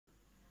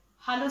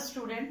Hello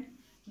student,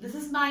 this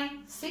is my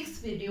 6th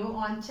video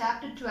on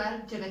chapter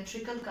 12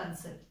 geometrical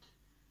concept.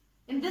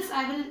 In this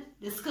I will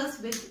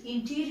discuss with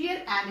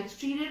interior and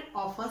exterior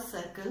of a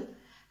circle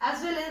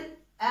as well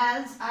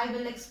as I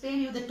will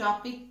explain you the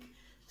topic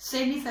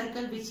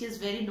semicircle, which is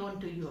very known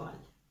to you all.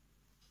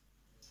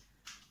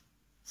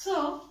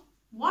 So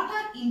what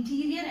are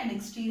interior and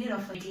exterior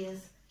of a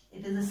radius?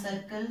 It is a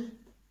circle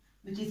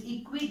which is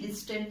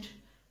equidistant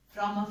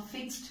from a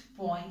fixed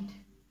point.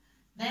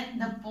 Then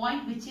the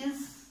point which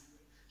is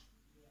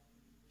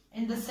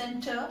in the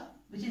center,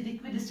 which is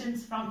equidistant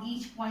from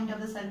each point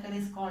of the circle,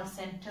 is called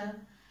center,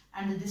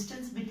 and the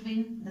distance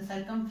between the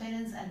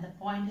circumference and the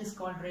point is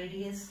called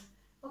radius.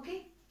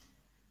 Okay.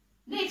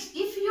 Next,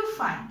 if you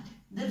find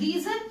the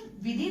region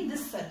within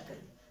this circle,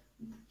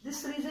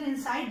 this region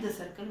inside the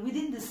circle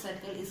within this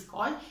circle is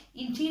called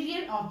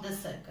interior of the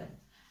circle,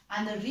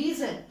 and the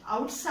region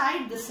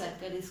outside the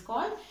circle is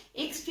called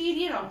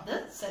exterior of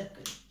the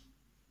circle.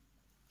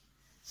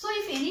 So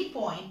if any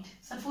point,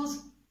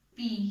 suppose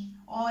P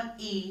or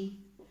A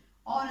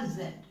or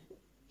Z,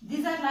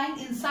 these are lying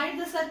inside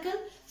the circle,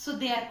 so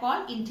they are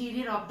called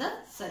interior of the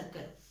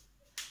circle.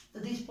 So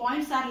these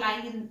points are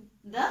lying in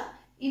the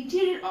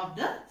interior of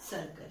the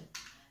circle.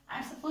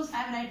 And suppose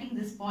I am writing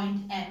this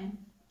point M,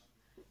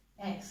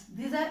 X.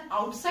 These are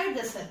outside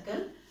the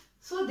circle,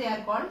 so they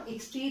are called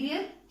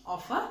exterior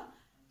of a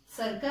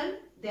circle.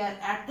 They are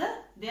at the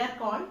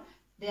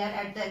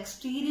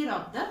exterior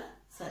of the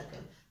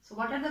circle. So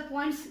what are the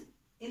points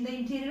in the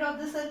interior of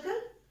the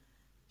circle?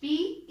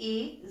 P,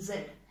 A, Z.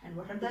 And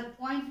what are the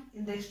points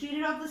in the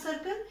exterior of the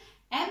circle?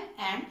 M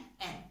and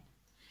N.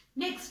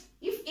 Next,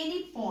 if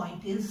any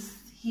point is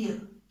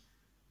here,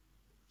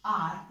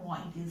 R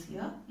point is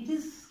here, it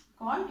is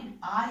called,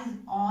 R is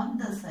on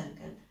the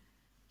circle,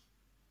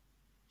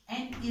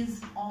 N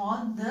is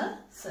on the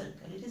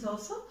circle. It is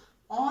also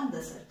on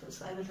the circle.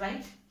 So I will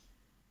write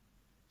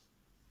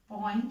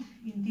point,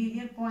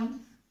 interior point.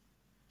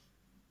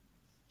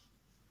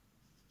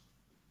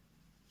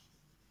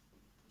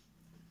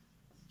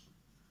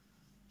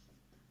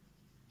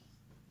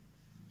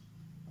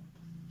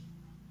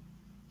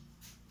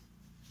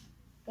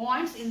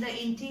 Points in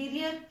the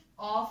interior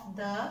of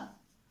the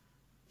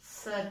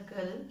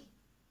circle.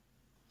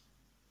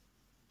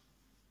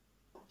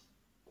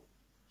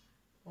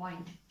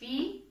 Point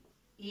P,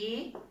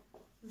 A,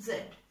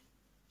 Z.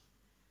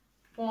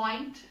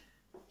 Point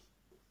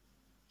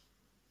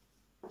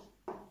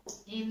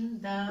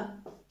in the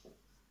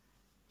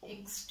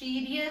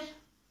exterior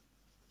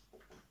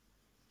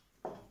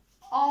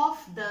of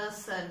the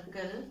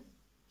circle.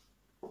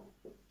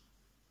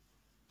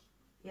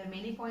 Here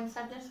many points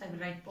are there, so I will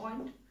write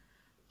point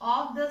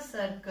of the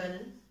circle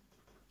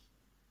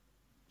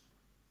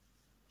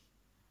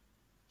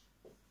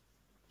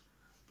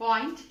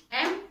point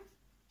M,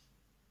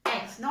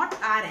 X, not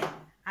Rn.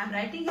 I am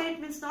writing here,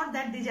 it means not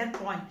that these are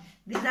point.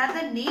 These are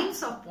the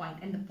names of point,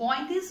 and the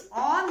point is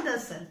on the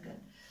circle.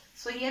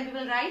 So here we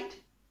will write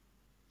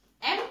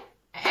M,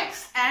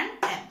 X and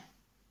M.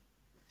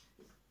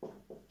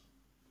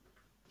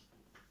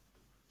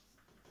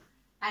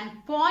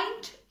 And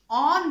point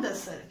on the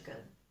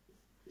circle.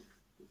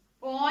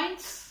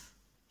 Points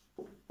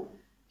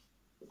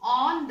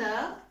on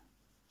the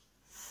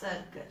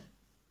circle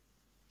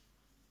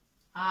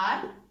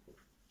are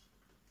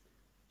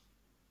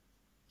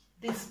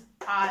this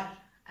R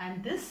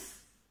and this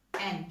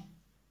N.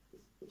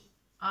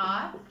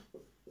 R,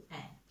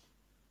 N.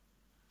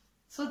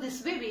 So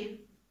this way we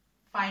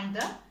find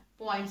the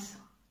points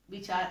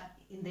which are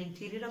in the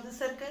interior of the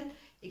circle,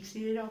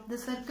 exterior of the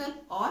circle,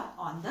 or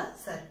on the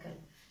circle.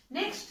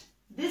 Next,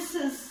 this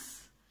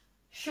is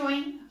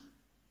showing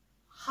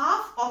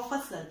half of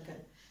a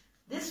circle.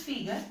 This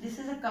figure, this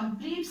is a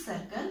complete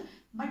circle,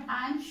 but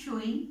I am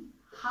showing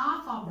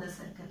half of the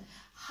circle.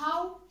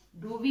 How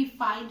do we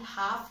find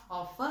half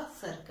of a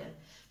circle?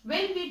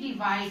 When we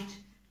divide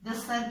the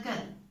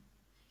circle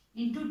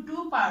into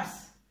two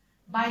parts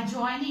by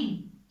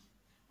joining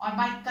or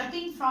by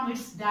cutting from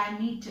its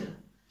diameter,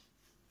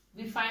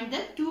 we find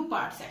the two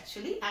parts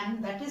actually,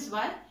 and that is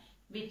why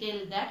we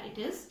tell that it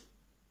is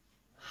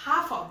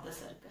half of the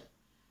circle.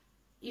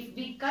 If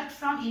we cut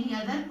from any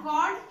other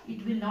chord,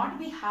 it will not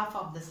be half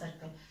of the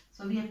circle.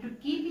 So we have to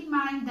keep in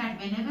mind that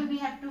whenever we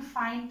have to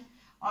find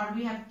or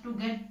we have to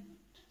get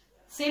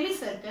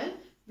semicircle,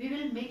 we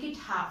will make it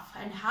half,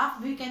 and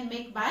half we can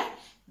make by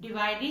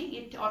dividing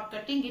it or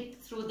cutting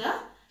it through the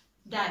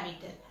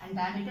diameter, and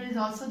diameter is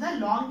also the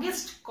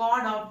longest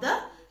chord of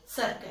the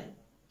circle.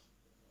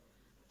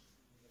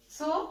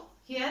 So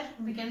here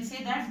we can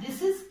say that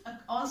this is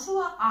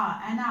also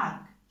an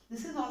arc.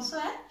 This is also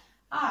an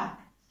arc.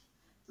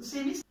 So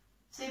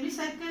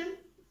semicircle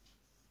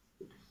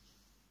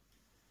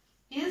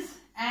is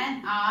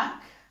an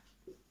arc,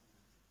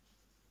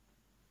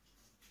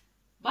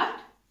 but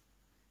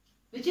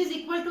which is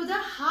equal to the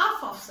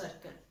half of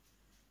circle,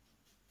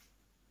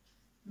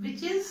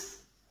 which is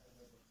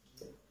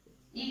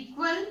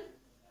equal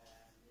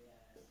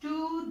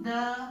to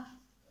the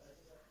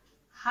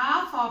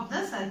half of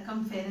the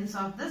circumference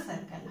of the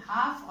circle,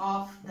 half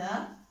of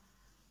the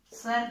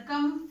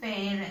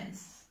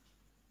circumference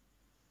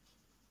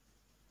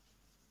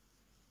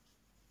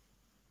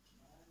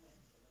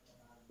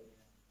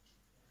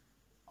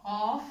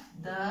of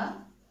the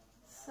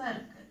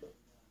circle.